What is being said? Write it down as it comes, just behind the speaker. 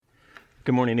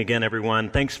Good morning again,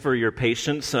 everyone. Thanks for your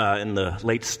patience in the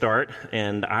late start,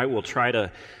 and I will try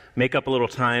to make up a little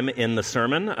time in the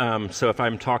sermon. So if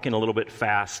I'm talking a little bit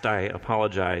fast, I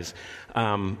apologize.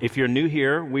 If you're new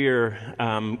here, we're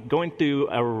going through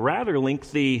a rather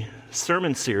lengthy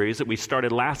sermon series that we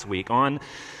started last week on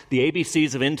the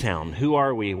ABCs of InTown. Who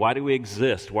are we? Why do we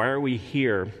exist? Why are we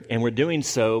here? And we're doing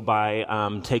so by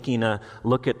taking a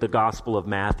look at the Gospel of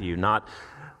Matthew, not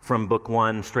from book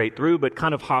one straight through, but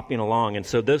kind of hopping along. And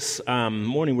so this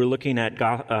morning we're looking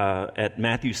at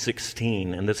Matthew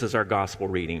 16, and this is our gospel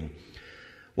reading.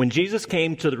 When Jesus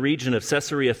came to the region of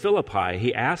Caesarea Philippi,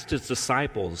 he asked his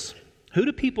disciples, "Who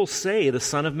do people say the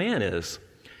Son of Man is?"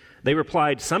 They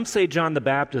replied, "Some say John the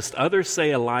Baptist, others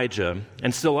say Elijah,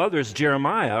 and still others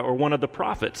Jeremiah or one of the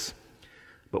prophets."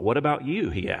 "But what about you?"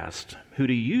 he asked. "Who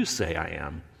do you say I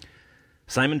am?"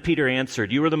 Simon Peter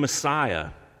answered, "You are the Messiah,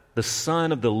 the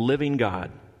Son of the living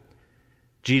God."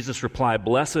 Jesus replied,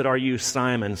 "Blessed are you,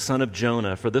 Simon, son of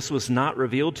Jonah, for this was not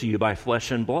revealed to you by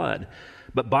flesh and blood,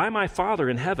 but by my Father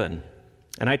in heaven.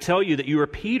 And I tell you that you are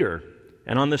Peter,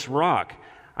 and on this rock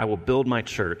I will build my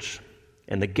church,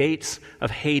 and the gates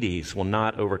of Hades will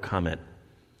not overcome it.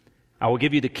 I will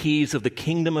give you the keys of the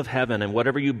kingdom of heaven, and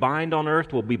whatever you bind on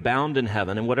earth will be bound in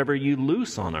heaven, and whatever you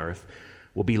loose on earth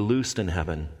will be loosed in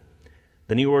heaven."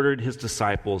 Then he ordered his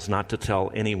disciples not to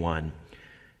tell anyone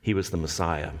he was the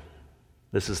Messiah.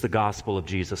 This is the gospel of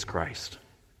Jesus Christ.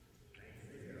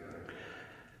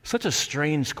 Such a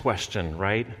strange question,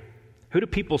 right? Who do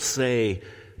people say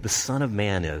the Son of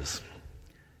Man is?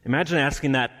 Imagine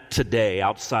asking that today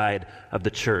outside of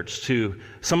the church to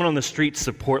someone on the streets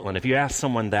of Portland. If you ask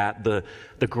someone that, the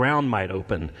ground might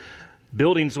open.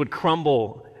 Buildings would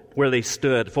crumble where they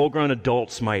stood. Full-grown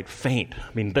adults might faint.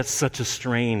 I mean, that's such a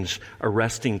strange,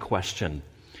 arresting question.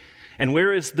 And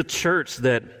where is the church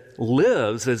that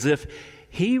lives as if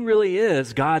he really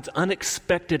is God's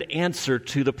unexpected answer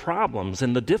to the problems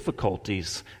and the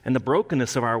difficulties and the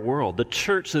brokenness of our world? The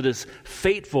church that is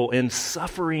faithful in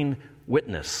suffering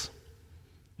witness.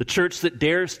 The church that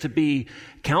dares to be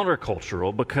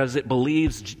countercultural because it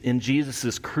believes in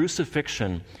Jesus'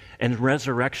 crucifixion and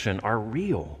resurrection are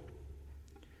real.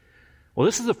 Well,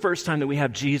 this is the first time that we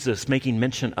have Jesus making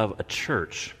mention of a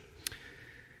church.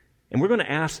 And we're going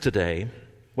to ask today,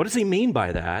 what does he mean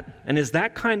by that? And is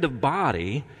that kind of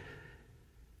body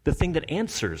the thing that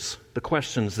answers the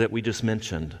questions that we just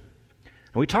mentioned?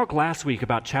 And we talked last week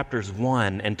about chapters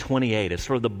 1 and 28 as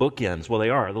sort of the bookends. Well, they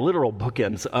are the literal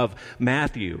bookends of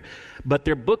Matthew. But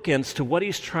they're bookends to what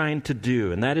he's trying to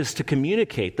do, and that is to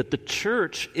communicate that the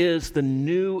church is the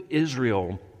new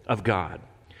Israel of God.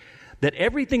 That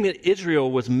everything that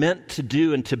Israel was meant to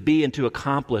do and to be and to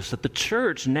accomplish, that the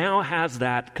church now has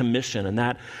that commission and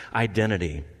that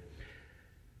identity.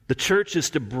 The church is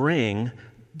to bring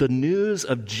the news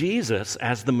of Jesus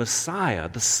as the Messiah,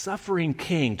 the suffering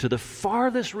King, to the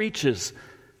farthest reaches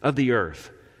of the earth,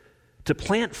 to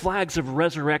plant flags of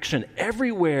resurrection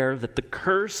everywhere that the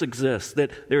curse exists,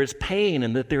 that there is pain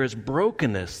and that there is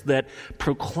brokenness, that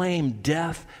proclaim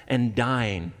death and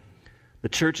dying. The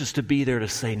church is to be there to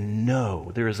say,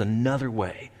 no, there is another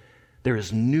way. There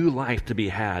is new life to be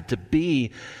had, to be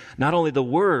not only the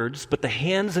words, but the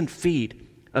hands and feet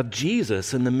of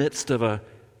Jesus in the midst of a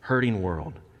hurting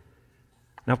world.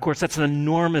 Now, of course, that's an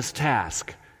enormous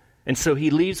task. And so he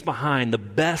leaves behind the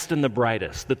best and the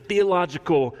brightest, the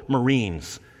theological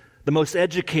Marines, the most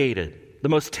educated, the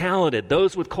most talented,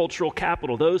 those with cultural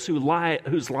capital, those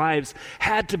whose lives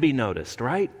had to be noticed,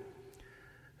 right?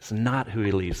 It's not who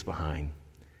he leaves behind.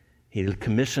 He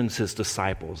commissions his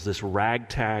disciples, this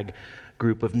ragtag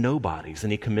group of nobodies,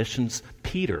 and he commissions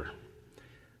Peter,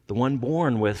 the one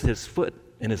born with his foot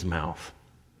in his mouth.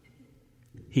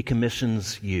 He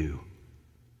commissions you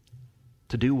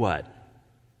to do what?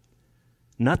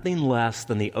 Nothing less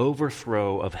than the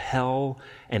overthrow of hell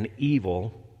and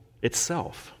evil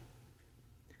itself.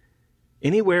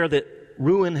 Anywhere that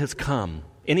ruin has come,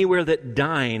 anywhere that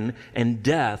dying and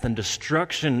death and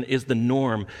destruction is the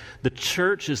norm, the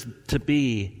church is to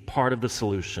be part of the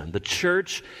solution. The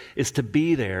church is to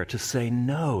be there to say,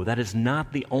 no, that is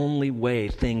not the only way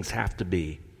things have to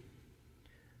be.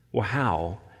 Well,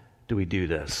 how do we do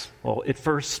this? Well, it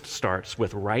first starts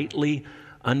with rightly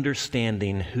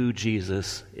understanding who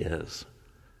Jesus is.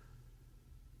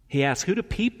 He asks, who do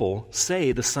people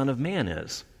say the Son of Man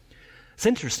is? It's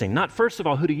interesting. Not first of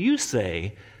all, who do you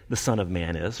say the Son of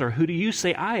Man is, or who do you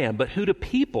say I am, but who do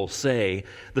people say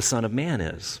the Son of Man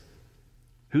is?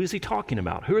 Who is he talking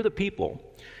about? Who are the people?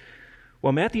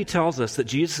 Well, Matthew tells us that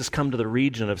Jesus has come to the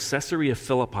region of Caesarea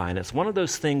Philippi, and it's one of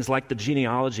those things like the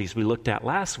genealogies we looked at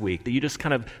last week that you just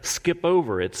kind of skip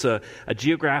over. It's a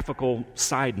geographical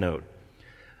side note.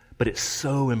 But it's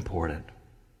so important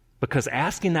because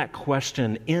asking that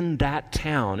question in that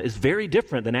town is very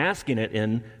different than asking it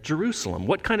in Jerusalem.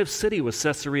 What kind of city was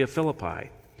Caesarea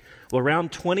Philippi? Well,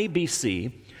 around 20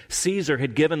 BC, Caesar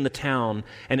had given the town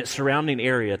and its surrounding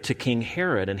area to King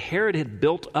Herod, and Herod had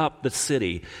built up the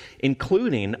city,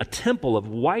 including a temple of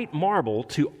white marble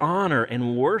to honor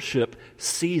and worship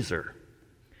Caesar.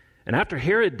 And after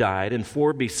Herod died in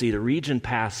 4 BC, the region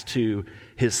passed to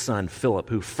his son Philip,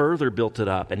 who further built it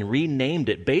up and renamed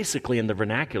it basically in the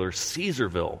vernacular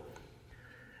Caesarville.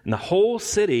 And the whole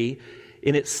city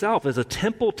in itself is a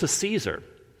temple to Caesar,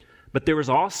 but there was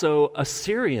also a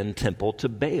Syrian temple to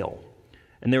Baal.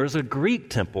 And there was a Greek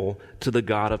temple to the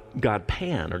god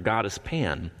Pan, or goddess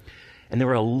Pan. And there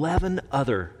were 11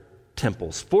 other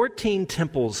temples, 14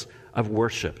 temples of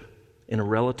worship in a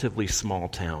relatively small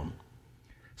town.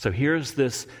 So here's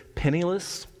this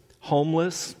penniless,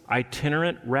 homeless,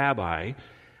 itinerant rabbi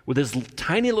with his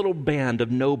tiny little band of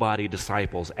nobody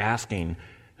disciples asking,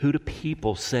 who do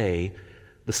people say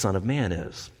the Son of Man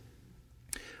is?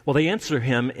 Well, they answer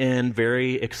him in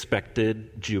very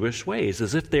expected Jewish ways,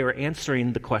 as if they were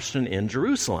answering the question in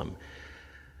Jerusalem.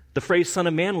 The phrase Son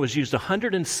of Man was used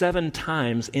 107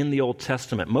 times in the Old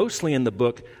Testament, mostly in the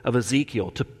book of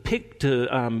Ezekiel,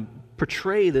 to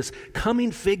portray this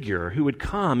coming figure who would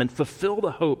come and fulfill the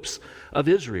hopes of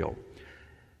Israel.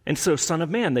 And so, Son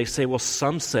of Man, they say, well,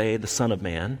 some say the Son of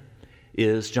Man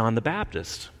is John the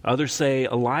Baptist. Others say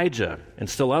Elijah, and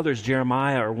still others,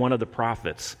 Jeremiah or one of the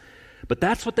prophets. But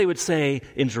that's what they would say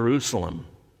in Jerusalem.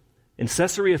 In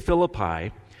Caesarea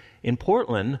Philippi, in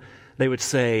Portland, they would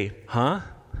say, huh?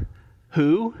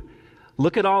 Who?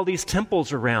 Look at all these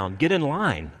temples around. Get in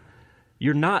line.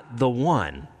 You're not the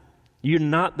one. You're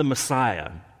not the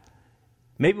Messiah.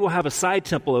 Maybe we'll have a side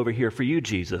temple over here for you,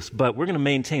 Jesus, but we're going to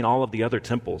maintain all of the other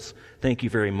temples. Thank you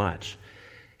very much.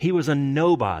 He was a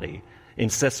nobody in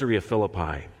Caesarea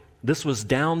Philippi. This was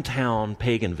downtown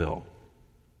Paganville.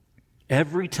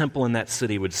 Every temple in that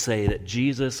city would say that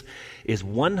Jesus is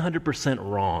 100%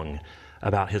 wrong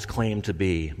about his claim to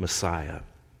be Messiah.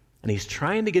 And he's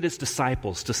trying to get his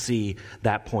disciples to see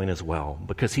that point as well,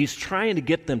 because he's trying to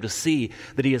get them to see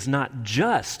that he is not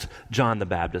just John the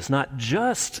Baptist, not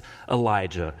just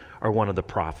Elijah or one of the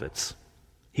prophets.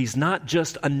 He's not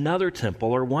just another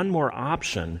temple or one more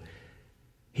option.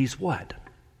 He's what?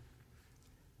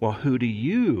 Well, who do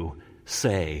you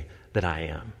say that I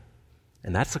am?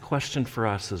 And that's a question for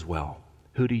us as well.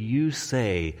 Who do you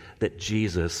say that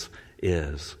Jesus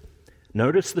is?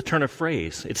 Notice the turn of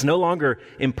phrase. It's no longer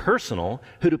impersonal.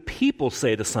 Who do people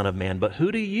say the Son of Man? But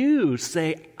who do you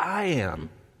say I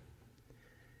am?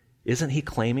 Isn't he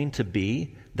claiming to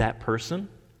be that person?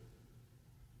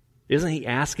 Isn't he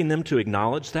asking them to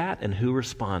acknowledge that? And who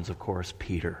responds? Of course,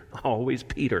 Peter. Always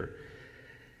Peter.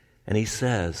 And he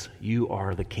says, you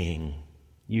are the King.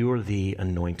 You are the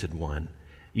anointed one.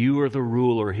 You are the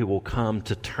ruler who will come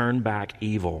to turn back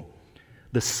evil,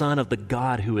 the Son of the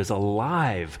God who is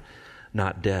alive,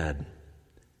 not dead.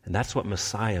 And that's what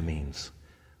Messiah means.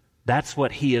 That's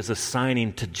what he is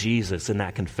assigning to Jesus in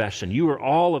that confession. You are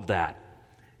all of that.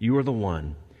 You are the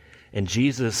one. And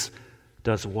Jesus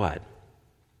does what?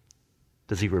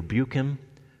 Does he rebuke him?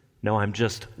 No, I'm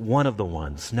just one of the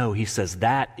ones. No, he says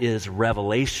that is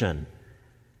revelation.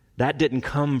 That didn't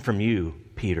come from you,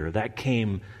 Peter. That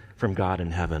came from God in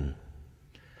heaven.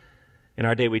 In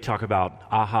our day, we talk about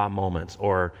aha moments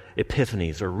or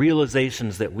epiphanies or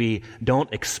realizations that we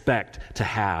don't expect to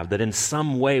have, that in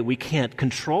some way we can't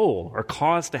control or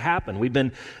cause to happen. We've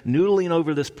been noodling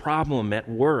over this problem at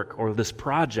work or this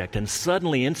project, and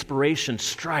suddenly inspiration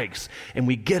strikes and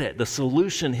we get it. The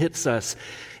solution hits us,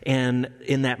 and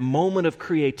in that moment of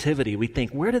creativity, we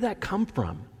think, where did that come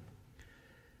from?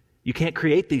 You can't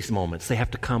create these moments. They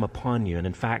have to come upon you. And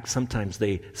in fact, sometimes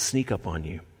they sneak up on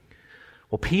you.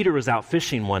 Well, Peter was out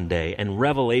fishing one day, and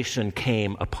revelation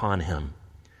came upon him.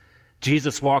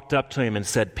 Jesus walked up to him and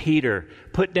said, Peter,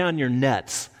 put down your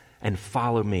nets and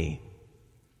follow me.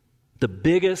 The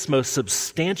biggest, most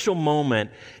substantial moment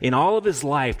in all of his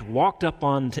life walked up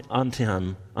onto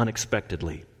him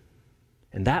unexpectedly.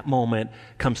 And that moment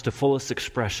comes to fullest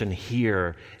expression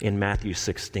here in Matthew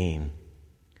 16.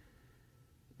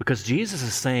 Because Jesus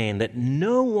is saying that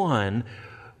no one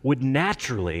would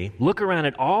naturally look around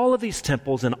at all of these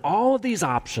temples and all of these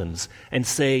options and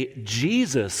say,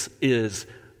 Jesus is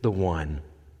the one.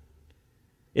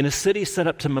 In a city set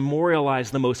up to memorialize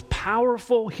the most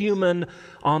powerful human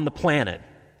on the planet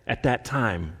at that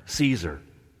time, Caesar,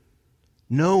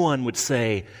 No one would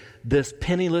say, this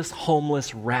penniless,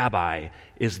 homeless rabbi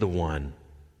is the one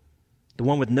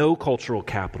with no cultural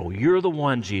capital. You're the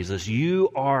one, Jesus. You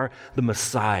are the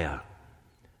Messiah.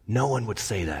 No one would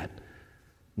say that.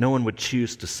 No one would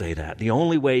choose to say that. The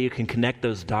only way you can connect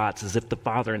those dots is if the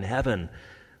Father in heaven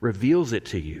reveals it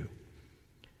to you.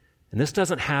 And this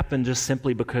doesn't happen just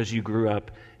simply because you grew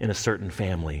up in a certain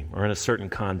family or in a certain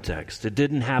context. It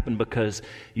didn't happen because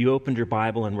you opened your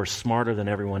Bible and were smarter than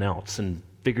everyone else and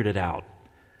figured it out.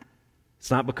 It's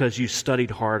not because you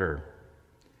studied harder.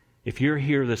 If you're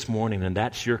here this morning and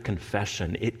that's your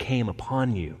confession, it came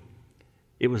upon you.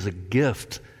 It was a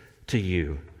gift to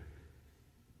you.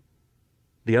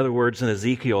 The other words in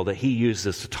Ezekiel that he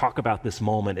uses to talk about this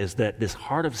moment is that this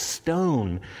heart of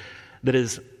stone that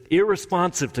is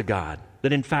irresponsive to God,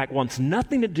 that in fact wants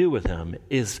nothing to do with him,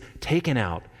 is taken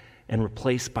out and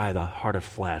replaced by the heart of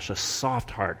flesh, a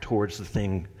soft heart towards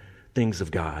the things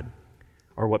of God.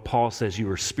 Or what Paul says, you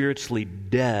were spiritually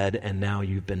dead and now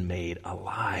you've been made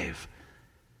alive.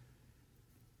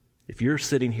 If you're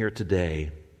sitting here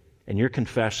today and your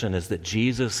confession is that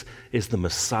Jesus is the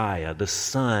Messiah, the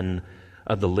Son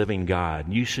of the living God,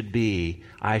 I should be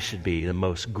the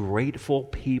most grateful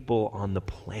people on the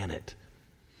planet.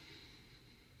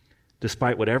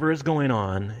 Despite whatever is going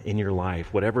on in your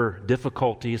life, whatever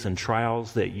difficulties and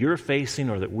trials that you're facing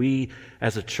or that we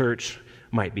as a church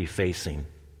might be facing,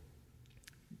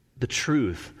 the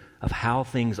truth of how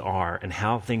things are and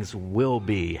how things will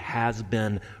be has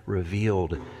been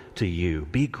revealed to you.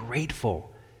 Be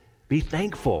grateful. Be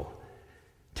thankful.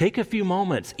 Take a few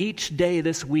moments each day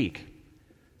this week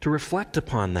to reflect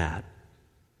upon that,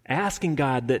 asking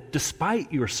God that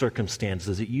despite your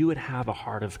circumstances, that you would have a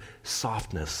heart of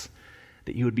softness,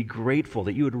 that you would be grateful,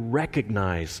 that you would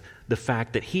recognize the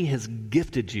fact that He has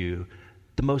gifted you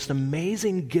the most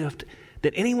amazing gift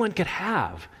that anyone could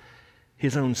have,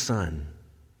 His own Son.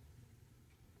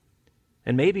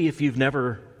 And maybe if you've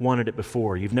never wanted it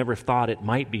before, you've never thought it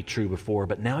might be true before,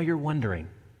 but now you're wondering,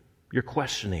 you're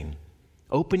questioning,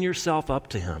 open yourself up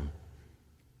to Him.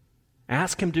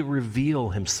 Ask Him to reveal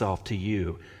Himself to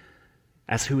you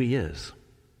as who He is.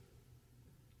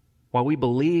 While we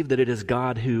believe that it is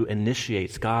God who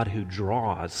initiates, God who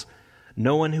draws,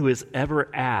 no one who has ever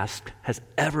asked has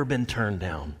ever been turned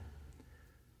down.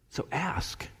 So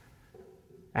ask.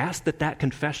 Ask that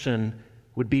confession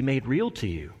would be made real to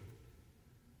you.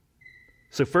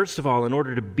 So first of all, in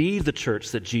order to be the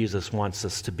church that Jesus wants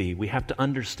us to be, we have to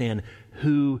understand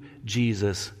who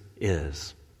Jesus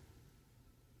is.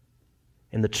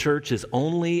 And the church is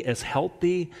only as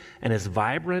healthy and as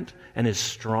vibrant and as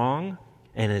strong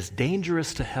and as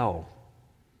dangerous to hell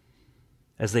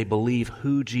as they believe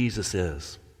who Jesus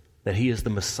is, that He is the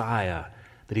Messiah,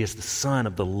 that He is the Son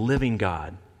of the living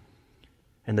God.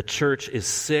 And the church is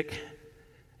sick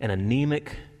and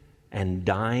anemic and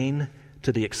dying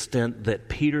to the extent that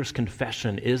Peter's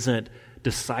confession isn't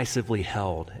decisively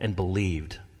held and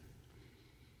believed.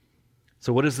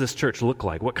 So what does this church look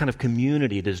like? What kind of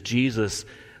community does Jesus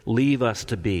leave us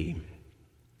to be?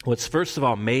 Well, it's first of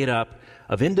all made up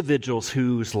of individuals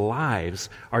whose lives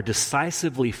are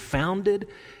decisively founded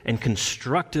and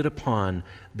constructed upon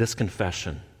this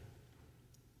confession.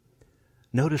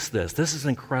 Notice this. This is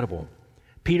incredible.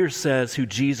 Peter says who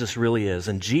Jesus really is,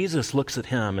 and Jesus looks at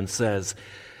him and says,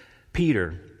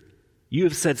 Peter, you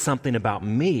have said something about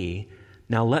me.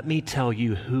 Now let me tell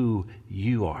you who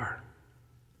you are.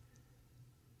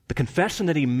 The confession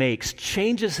that he makes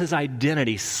changes his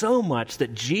identity so much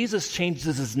that Jesus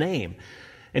changes his name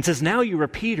and says, now you are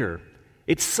Peter.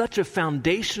 It's such a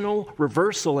foundational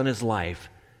reversal in his life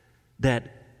that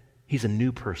he's a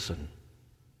new person.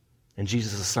 And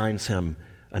Jesus assigns him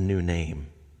a new name.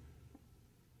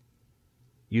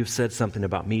 You've said something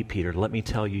about me, Peter. Let me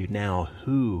tell you now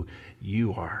who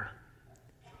you are.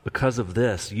 Because of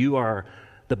this, you are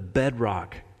the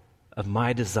bedrock of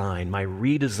my design, my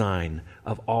redesign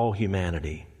of all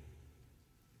humanity.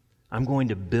 I'm going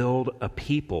to build a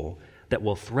people that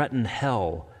will threaten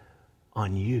hell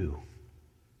on you.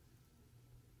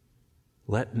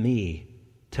 Let me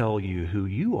tell you who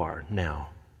you are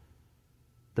now.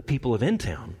 The people of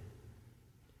InTown.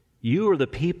 You are the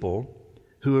people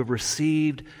who have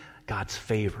received God's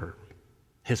favor,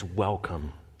 His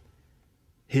welcome.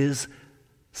 His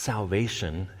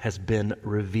salvation has been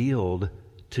revealed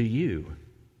to you.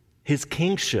 His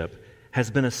kingship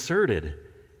has been asserted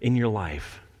in your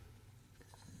life.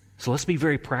 So let's be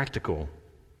very practical.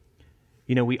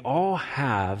 You know, we all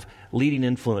have leading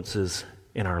influences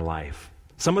in our life.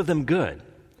 Some of them good.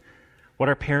 What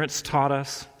our parents taught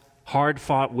us,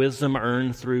 hard-fought wisdom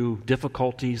earned through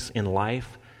difficulties in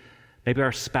life. Maybe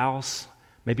our spouse,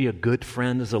 Maybe a good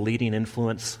friend is a leading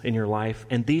influence in your life,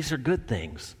 and these are good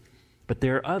things. But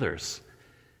there are others,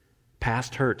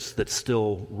 past hurts that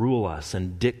still rule us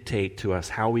and dictate to us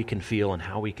how we can feel and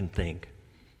how we can think.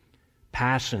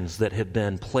 Passions that have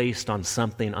been placed on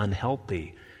something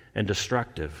unhealthy and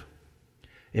destructive.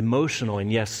 Emotional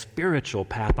and, yes, spiritual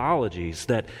pathologies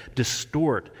that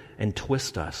distort and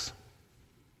twist us.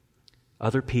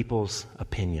 Other people's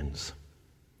opinions.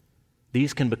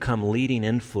 These can become leading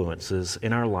influences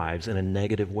in our lives in a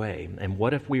negative way. And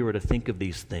what if we were to think of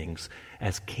these things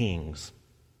as kings,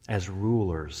 as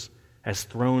rulers, as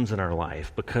thrones in our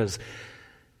life? Because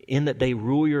in that they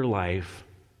rule your life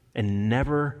and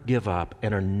never give up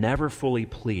and are never fully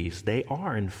pleased, they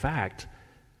are, in fact,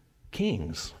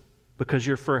 kings, because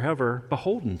you're forever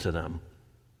beholden to them.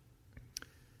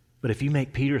 But if you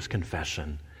make Peter's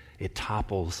confession, it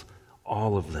topples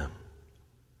all of them.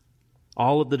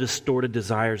 All of the distorted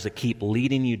desires that keep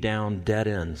leading you down dead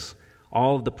ends.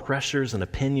 All of the pressures and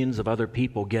opinions of other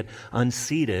people get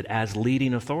unseated as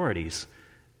leading authorities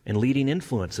and leading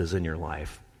influences in your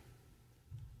life.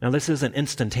 Now, this isn't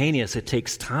instantaneous. It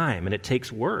takes time and it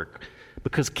takes work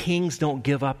because kings don't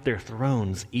give up their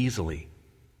thrones easily.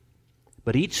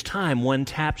 But each time one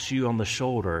taps you on the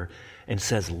shoulder and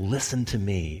says, "Listen to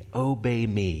me, obey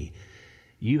me,"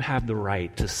 you have the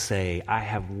right to say, "I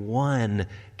have one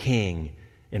king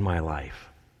in my life.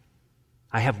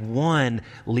 I have one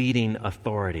leading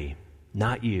authority,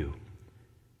 not you,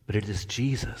 but it is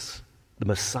Jesus, the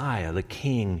Messiah, the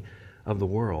King of the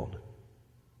world.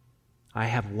 I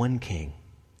have one king."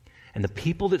 And the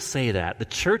people that say that, the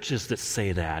churches that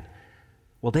say that,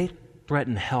 well, they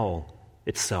threaten hell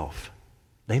itself.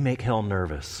 They make hell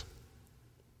nervous.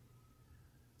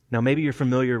 Now, maybe you're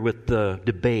familiar with the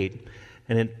debate,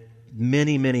 and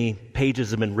many, many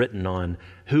pages have been written on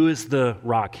who is the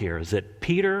rock here. Is it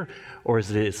Peter, or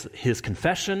is it his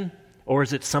confession, or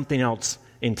is it something else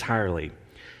entirely?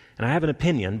 And I have an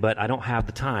opinion, but I don't have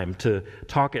the time to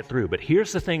talk it through. But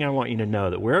here's the thing I want you to know,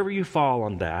 that wherever you fall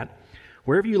on that,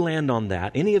 wherever you land on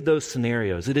that, any of those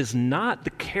scenarios, it is not the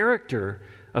character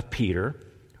of Peter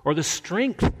or the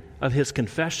strength of his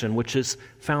confession which is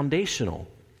foundational.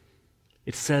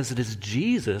 It says it is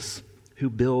Jesus who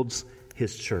builds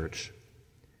his church.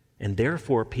 And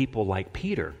therefore, people like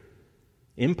Peter,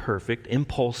 imperfect,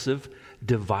 impulsive,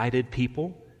 divided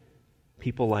people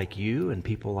like you and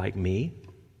people like me,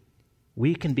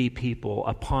 we can be people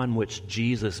upon which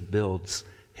Jesus builds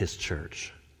his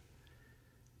church.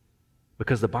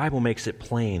 Because the Bible makes it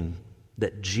plain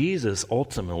that Jesus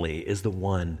ultimately is the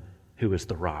one who is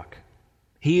the rock.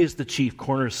 He is the chief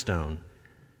cornerstone.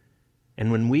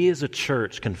 And when we as a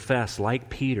church confess, like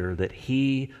Peter, that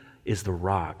he is the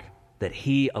rock, that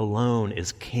he alone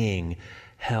is king,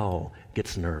 hell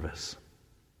gets nervous.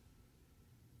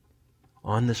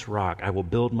 On this rock I will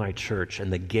build my church,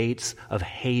 and the gates of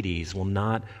Hades will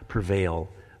not prevail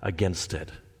against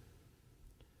it.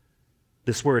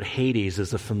 This word Hades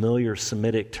is a familiar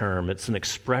Semitic term. It's an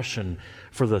expression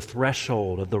for the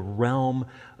threshold of the realm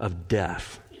of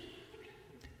death.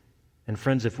 And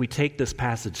friends, if we take this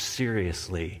passage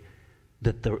seriously,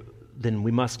 then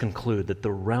we must conclude that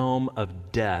the realm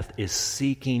of death is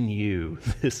seeking you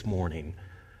this morning.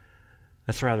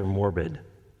 That's rather morbid.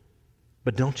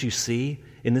 But don't you see?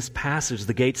 In this passage,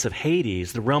 the gates of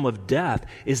Hades, the realm of death,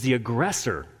 is the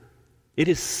aggressor. It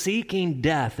is seeking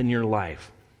death in your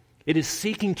life. It is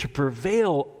seeking to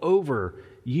prevail over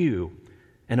you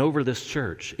and over this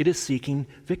church. It is seeking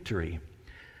victory.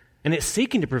 And it's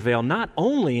seeking to prevail not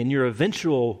only in your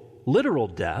eventual literal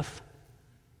death,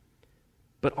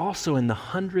 but also in the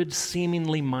 100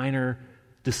 seemingly minor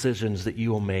decisions that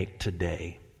you will make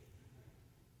today.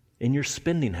 In your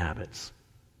spending habits,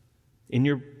 in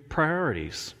your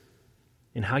priorities,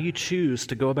 in how you choose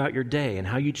to go about your day, and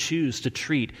how you choose to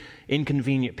treat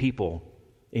inconvenient people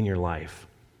in your life.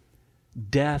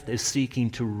 Death is seeking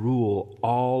to rule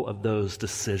all of those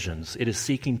decisions. It is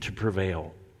seeking to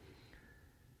prevail.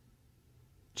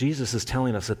 Jesus is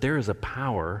telling us that there is a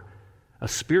power, a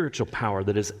spiritual power,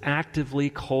 that is actively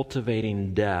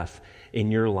cultivating death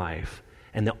in your life.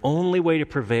 And the only way to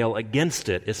prevail against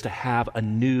it is to have a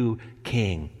new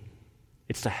king.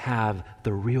 It's to have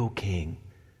the real king,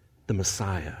 the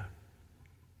Messiah.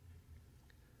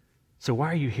 So why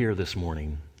are you here this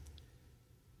morning?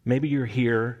 Maybe you're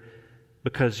here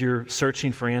because you're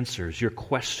searching for answers. You're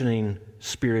questioning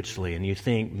spiritually, and you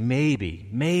think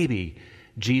maybe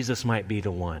Jesus might be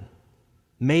the one.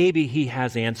 Maybe he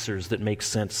has answers that make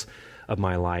sense of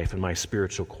my life and my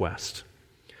spiritual quest.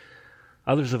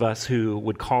 Others of us who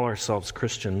would call ourselves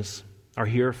Christians are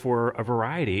here for a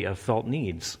variety of felt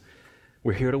needs.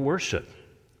 We're here to worship.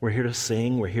 We're here to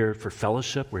sing. We're here for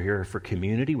fellowship. We're here for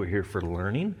community. We're here for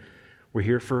learning. We're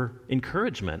here for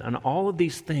encouragement. And all of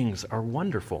these things are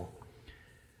wonderful.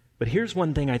 But here's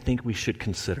one thing I think we should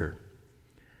consider.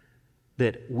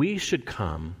 That we should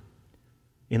come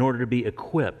in order to be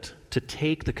equipped to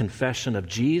take the confession of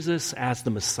Jesus as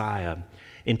the Messiah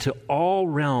into all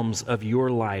realms of your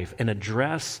life and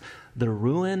address the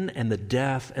ruin and the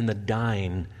death and the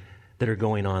dying that are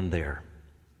going on there.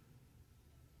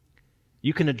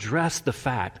 You can address the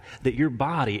fact that your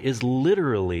body is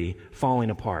literally falling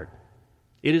apart.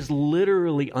 It is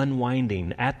literally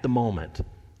unwinding at the moment,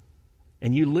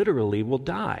 and you literally will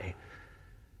die.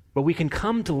 But we can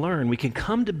come to learn, we can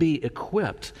come to be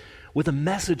equipped with a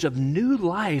message of new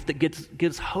life that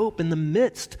gives hope in the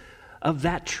midst of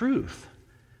that truth.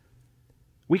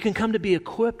 We can come to be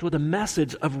equipped with a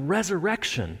message of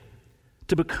resurrection,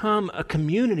 to become a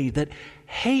community that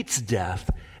hates death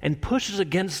and pushes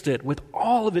against it with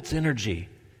all of its energy,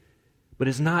 but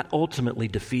is not ultimately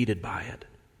defeated by it.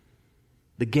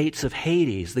 The gates of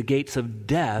Hades, the gates of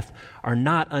death, are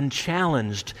not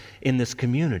unchallenged in this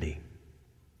community.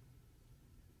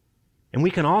 And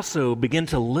we can also begin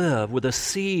to live with a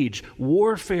siege,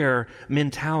 warfare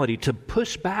mentality to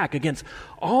push back against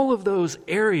all of those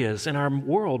areas in our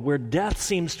world where death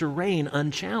seems to reign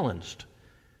unchallenged.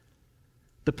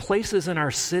 The places in our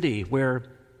city where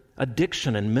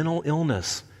addiction and mental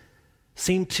illness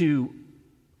seem to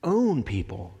own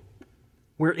people,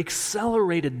 where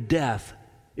accelerated death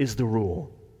is the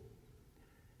rule.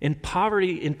 In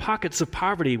pockets of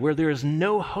poverty where there is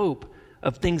no hope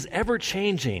of things ever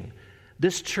changing,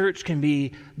 this church can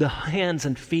be the hands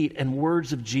and feet and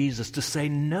words of Jesus to say,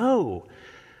 no,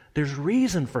 there's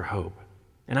reason for hope.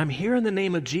 And I'm here in the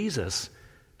name of Jesus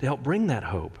to help bring that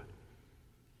hope.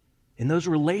 In those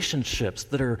relationships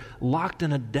that are locked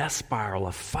in a death spiral,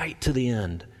 a fight to the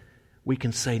end, we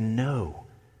can say, no,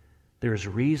 there is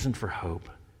reason for hope.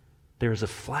 There is a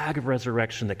flag of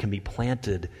resurrection that can be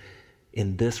planted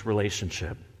in this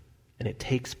relationship. And it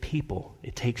takes people,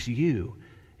 it takes you,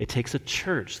 it takes a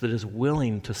church that is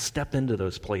willing to step into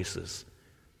those places.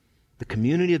 The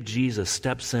community of Jesus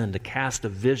steps in to cast a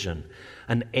vision,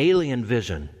 an alien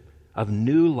vision of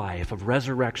new life, of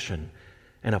resurrection,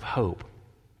 and of hope.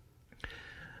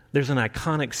 There's an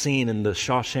iconic scene in the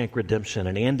Shawshank Redemption,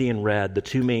 and Andy and Red, the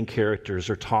two main characters,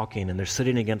 are talking, and they're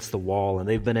sitting against the wall, and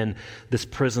they've been in this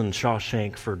prison,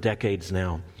 Shawshank, for decades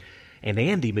now. And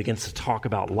Andy begins to talk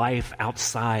about life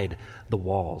outside the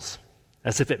walls,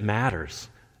 as if it matters,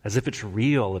 as if it's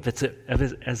real,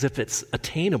 as if it's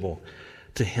attainable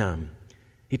to him.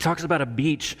 He talks about a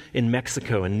beach in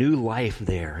Mexico and new life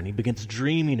there, and he begins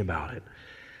dreaming about it.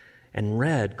 And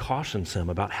Red cautions him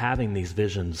about having these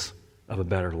visions of a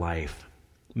better life.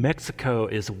 Mexico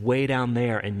is way down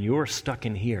there, and you're stuck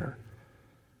in here.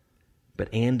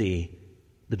 But Andy,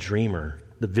 the dreamer,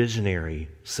 the visionary,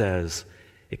 says,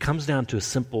 it comes down to a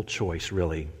simple choice,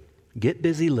 really. Get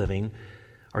busy living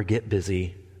or get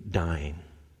busy dying.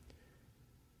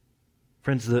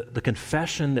 Friends, the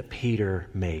confession that Peter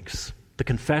makes, the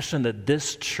confession that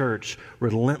this church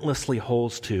relentlessly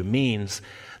holds to, means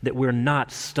that we're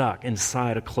not stuck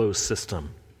inside a closed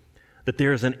system. That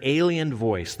there is an alien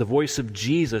voice, the voice of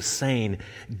Jesus saying,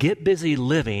 get busy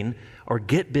living or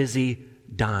get busy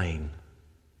dying.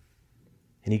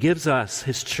 And he gives us,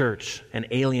 his church, an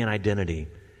alien identity,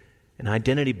 an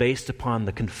identity based upon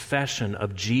the confession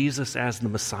of Jesus as the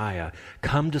Messiah,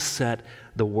 come to set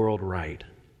the world right.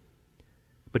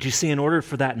 But you see, in order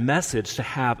for that message to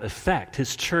have effect,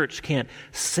 his church can't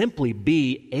simply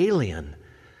be alien,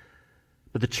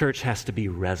 but the church has to be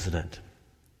resident.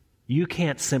 You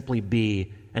can't simply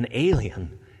be an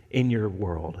alien in your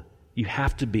world. You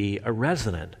have to be a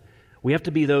resident. We have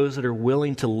to be those that are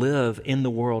willing to live in the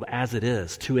world as it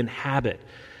is, to inhabit,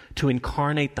 to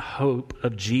incarnate the hope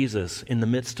of Jesus in the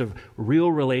midst of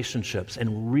real relationships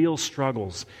and real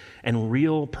struggles and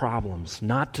real problems,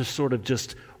 not to sort of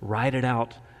just ride it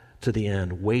out to the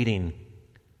end, waiting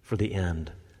for the end.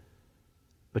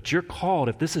 But you're called,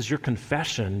 if this is your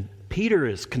confession, Peter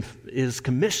is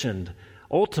commissioned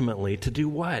ultimately to do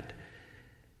what?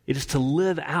 It is to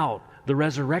live out the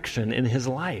resurrection in his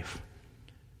life.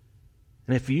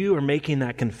 And if you are making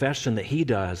that confession that he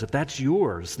does, if that's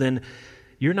yours, then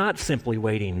you're not simply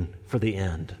waiting for the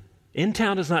end.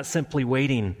 InTown is not simply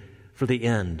waiting for the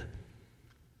end,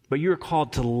 but you're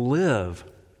called to live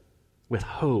with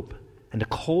hope and to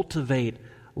cultivate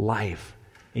life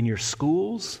in your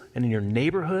schools and in your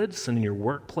neighborhoods and in your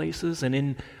workplaces and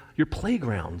in your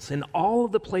playgrounds, in all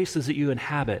of the places that you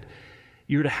inhabit.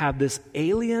 You're to have this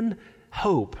alien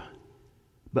hope,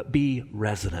 but be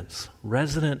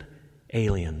resident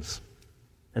aliens.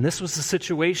 And this was the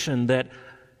situation that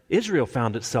Israel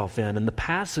found itself in the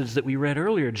passage that we read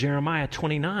earlier, Jeremiah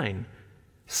 29.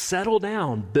 Settle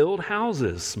down, build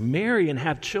houses, marry and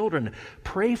have children,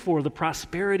 pray for the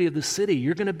prosperity of the city.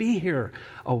 You're going to be here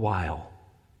a while.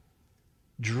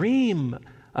 Dream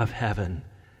of heaven.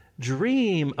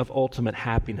 Dream of ultimate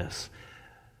happiness.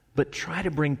 But try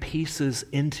to bring pieces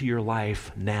into your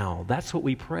life now. That's what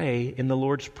we pray in the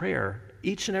Lord's Prayer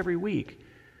each and every week,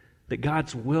 that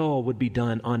God's will would be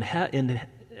done on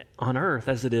earth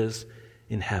as it is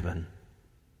in heaven.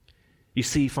 You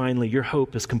see, finally, your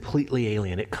hope is completely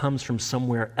alien. It comes from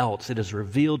somewhere else. It is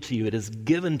revealed to you. It is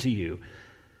given to you.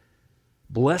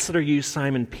 Blessed are you,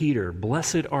 Simon Peter.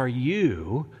 Blessed are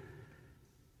you,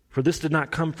 for this did not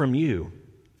come from you,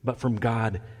 but from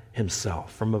God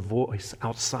himself, from a voice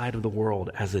outside of the world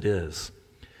as it is.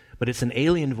 But it's an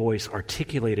alien voice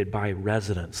articulated by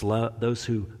residents, those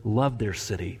who love their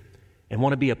city and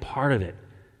want to be a part of it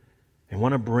and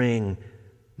want to bring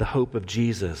the hope of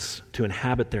Jesus to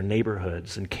inhabit their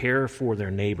neighborhoods and care for their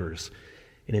neighbors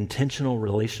in intentional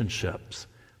relationships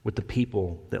with the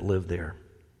people that live there.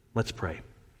 Let's pray.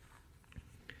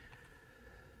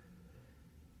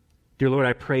 Dear Lord,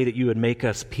 I pray that you would make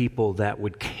us people that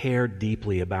would care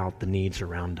deeply about the needs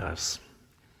around us,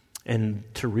 and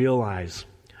to realize,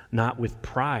 not with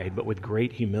pride, but with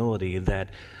great humility, that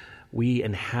we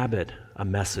inhabit a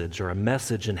message, or a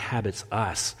message inhabits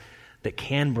us that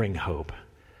can bring hope.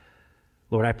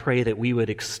 Lord, I pray that we would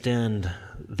extend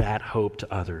that hope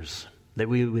to others, that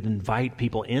we would invite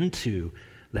people into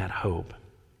that hope,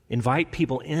 invite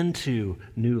people into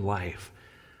new life.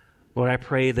 Lord, I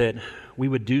pray that we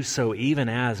would do so even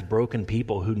as broken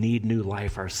people who need new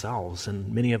life ourselves.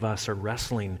 And many of us are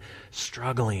wrestling,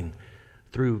 struggling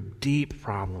through deep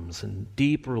problems and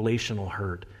deep relational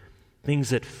hurt, things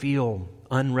that feel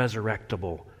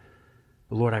unresurrectable.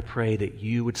 Lord, I pray that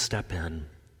you would step in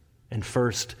and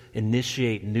first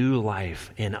initiate new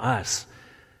life in us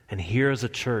and here as a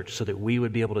church so that we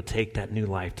would be able to take that new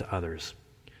life to others.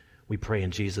 We pray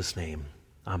in Jesus' name.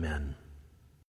 Amen.